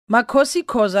Makhosi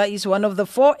Khoza is one of the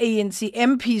 4 ANC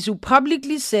MPs who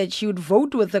publicly said she would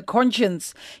vote with a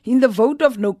conscience in the vote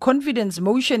of no confidence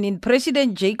motion in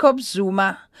President Jacob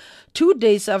Zuma. 2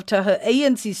 days after her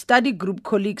ANC study group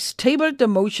colleagues tabled the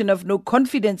motion of no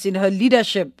confidence in her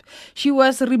leadership, she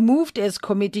was removed as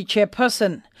committee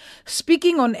chairperson.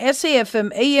 Speaking on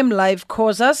SAFM AM Live,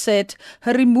 Khoza said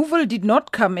her removal did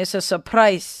not come as a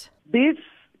surprise. This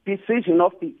decision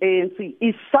of the ANC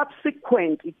is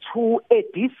subsequent to a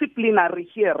disciplinary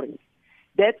hearing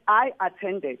that I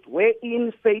attended,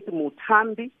 wherein Faith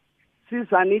Muthambi,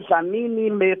 Sizani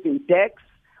Dlamini, Mervyn Dex,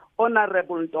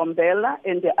 Honorable Ntombela,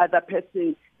 and the other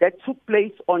person that took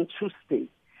place on Tuesday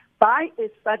by a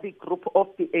study group of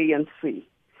the ANC,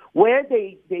 where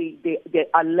they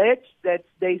alleged that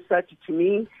they said to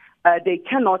me they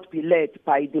cannot be led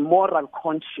by the moral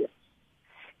conscience,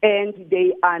 and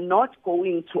they are not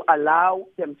going to allow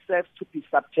themselves to be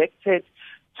subjected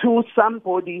to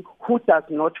somebody who does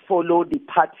not follow the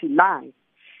party line.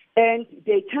 And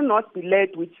they cannot be led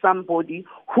with somebody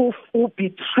who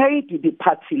betrayed the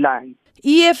party line.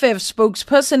 EFF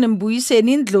spokesperson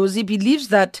Mbuyiseni Ndlozi believes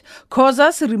that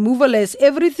Khoza's removal has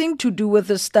everything to do with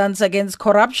the stance against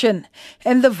corruption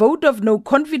and the vote of no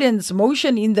confidence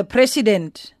motion in the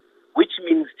president. Which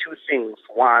means two things.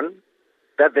 One,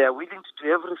 that they are willing to do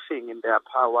everything in their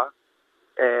power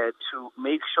to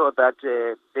make sure that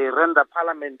they render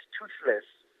Parliament toothless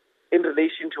in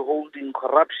relation to holding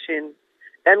corruption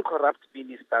and corrupt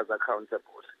ministers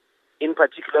accountable, in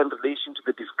particular in relation to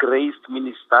the disgraced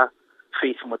minister,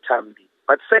 Faith Muthambi.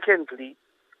 But secondly,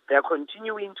 they are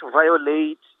continuing to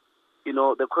violate,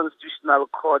 the Constitutional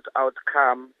Court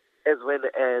outcome, as well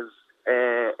as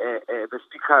the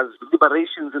Speaker's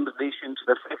deliberations in relation to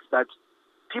the fact that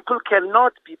people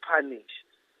cannot be punished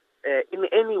in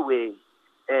any way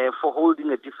for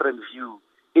holding a different view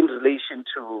in relation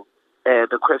to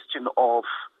the question of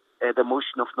the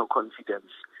motion of no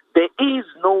confidence. There is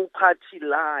no party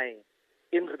line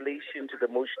in relation to the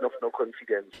motion of no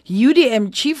confidence.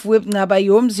 UDM Chief Whip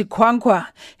Nabayomzi Kwankwa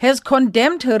has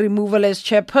condemned her removal as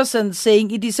chairperson, saying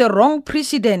it is a wrong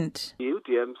precedent. The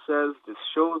UDM says this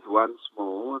shows once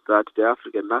more that the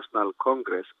African National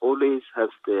Congress always has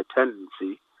the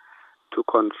tendency to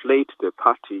conflate the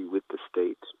party with the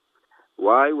state.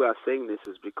 Why we are saying this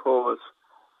is because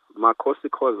Makhosi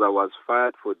Khoza was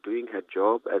fired for doing her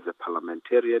job as a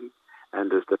parliamentarian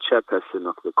and as the chairperson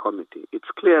of the committee. It's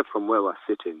clear from where we're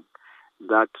sitting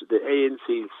that the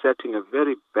ANC is setting a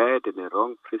very bad and a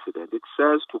wrong precedent. It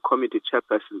says to committee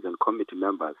chairpersons and committee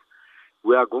members,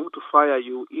 we are going to fire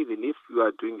you even if you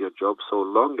are doing your job so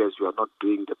long as you are not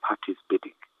doing the party's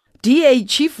bidding. DA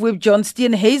Chief Whip John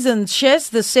Steenhuisen shares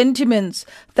the sentiments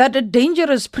that a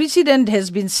dangerous precedent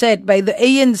has been set by the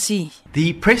ANC.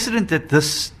 The precedent that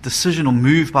this decision or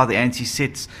move by the ANC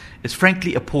sets is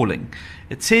frankly appalling.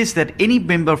 It says that any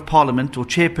member of parliament or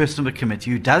chairperson of a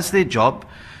committee who does their job,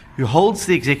 who holds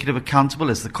the executive accountable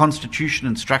as the Constitution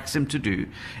instructs them to do,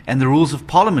 and the rules of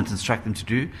parliament instruct them to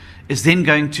do, is then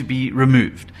going to be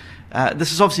removed.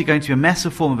 This is obviously going to be a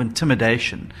massive form of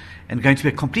intimidation and going to be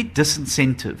a complete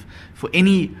disincentive for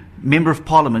any member of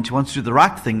parliament who wants to do the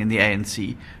right thing in the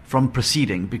ANC from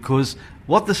proceeding, because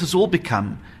what this has all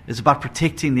become is about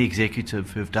protecting the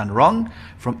executive who have done wrong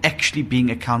from actually being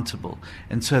accountable.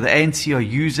 And so the ANC are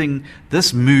using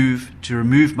this move to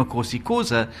remove Makhosi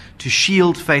Khoza to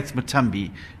shield Faith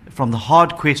Muthambi from the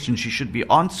hard questions she should be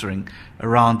answering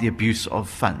around the abuse of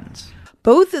funds.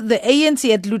 Both the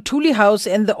ANC at Luthuli House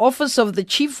and the office of the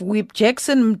Chief Whip,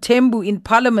 Jackson Mthembu, in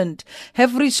Parliament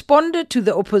have responded to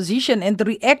the opposition and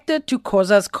reacted to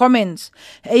Khoza's comments.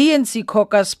 ANC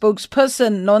caucus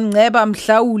spokesperson Nongceba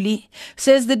Mhlauli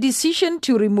says the decision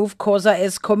to remove Khoza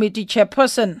as committee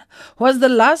chairperson was the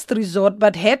last resort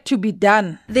but had to be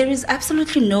done. There is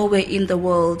absolutely nowhere in the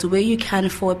world where you can,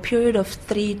 for a period of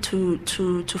 3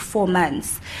 to 4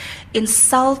 months,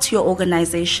 insult your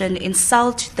organization,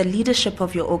 insult the leadership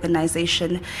of your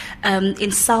organization,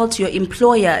 insult your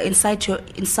employer, insult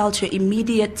your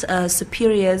immediate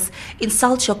superiors,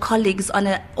 insult your colleagues on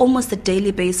almost a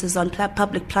daily basis on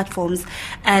public platforms,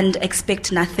 and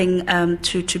expect nothing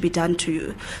to be done to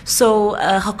you. So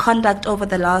her conduct over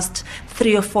the last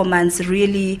 3 or 4 months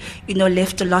really,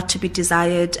 left a lot to be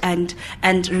desired, and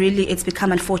really it's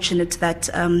become unfortunate that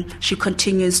she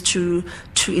continues to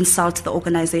insult the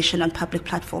organization on public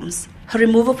platforms. Her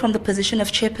removal from the position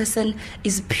of chairperson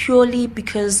is purely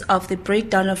because of the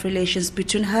breakdown of relations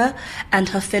between her and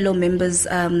her fellow members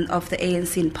of the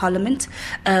ANC in Parliament,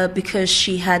 because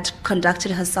she had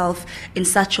conducted herself in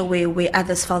such a way where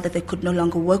others felt that they could no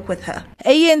longer work with her.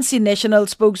 ANC national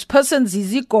spokesperson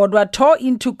Zizi Kodwa tore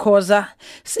into Khoza,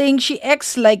 saying she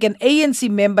acts like an ANC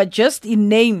member just in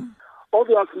name.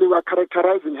 Obviously, we are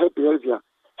characterizing her behavior.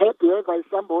 Her behavior is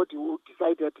somebody who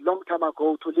decided long time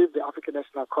ago to leave the African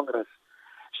National Congress.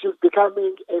 She's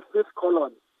becoming a fifth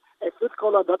column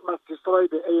that must destroy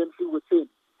the ANC within.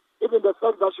 Even the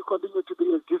fact that she continues to be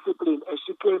disciplined as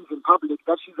she claims in public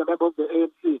that she's a member of the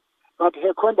ANC, but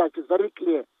her conduct is very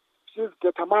clear. She's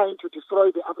determined to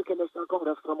destroy the African National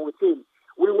Congress from within.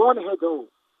 We warn her, though,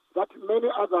 that many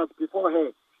others before her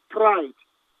tried.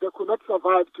 They could not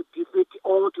survive to defeat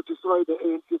or to destroy the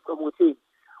ANC from within.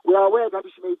 We are aware that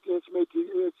she may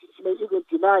even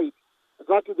deny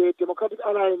that the Democratic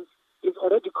Alliance is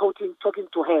already talking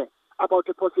to her about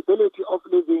the possibility of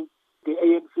leaving the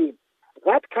ANC.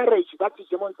 That courage that she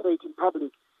demonstrates in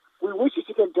public, we wish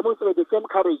she can demonstrate the same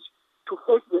courage to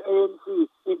face the ANC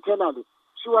internally.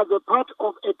 She was a part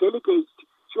of a delegate.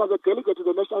 She was a delegate to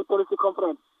the National Policy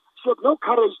Conference. She had no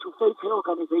courage to face her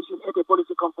organization at a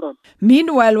policy conference.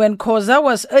 Meanwhile, when Khoza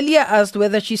was earlier asked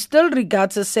whether she still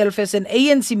regards herself as an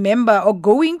ANC member or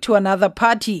going to another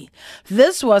party,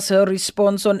 this was her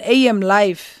response on AM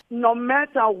Live. No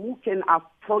matter who can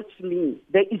approach me,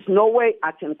 there is no way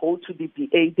I can go to the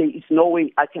DA, there is no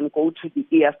way I can go to the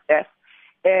EFF.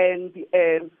 And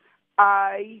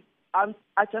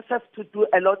I just have to do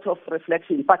a lot of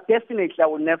reflection, but definitely I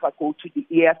will never go to the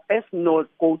EFF nor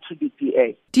go to the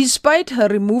DA. Despite her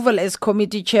removal as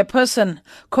committee chairperson,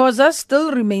 Khoza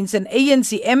still remains an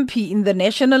ANC MP in the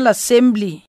National Assembly.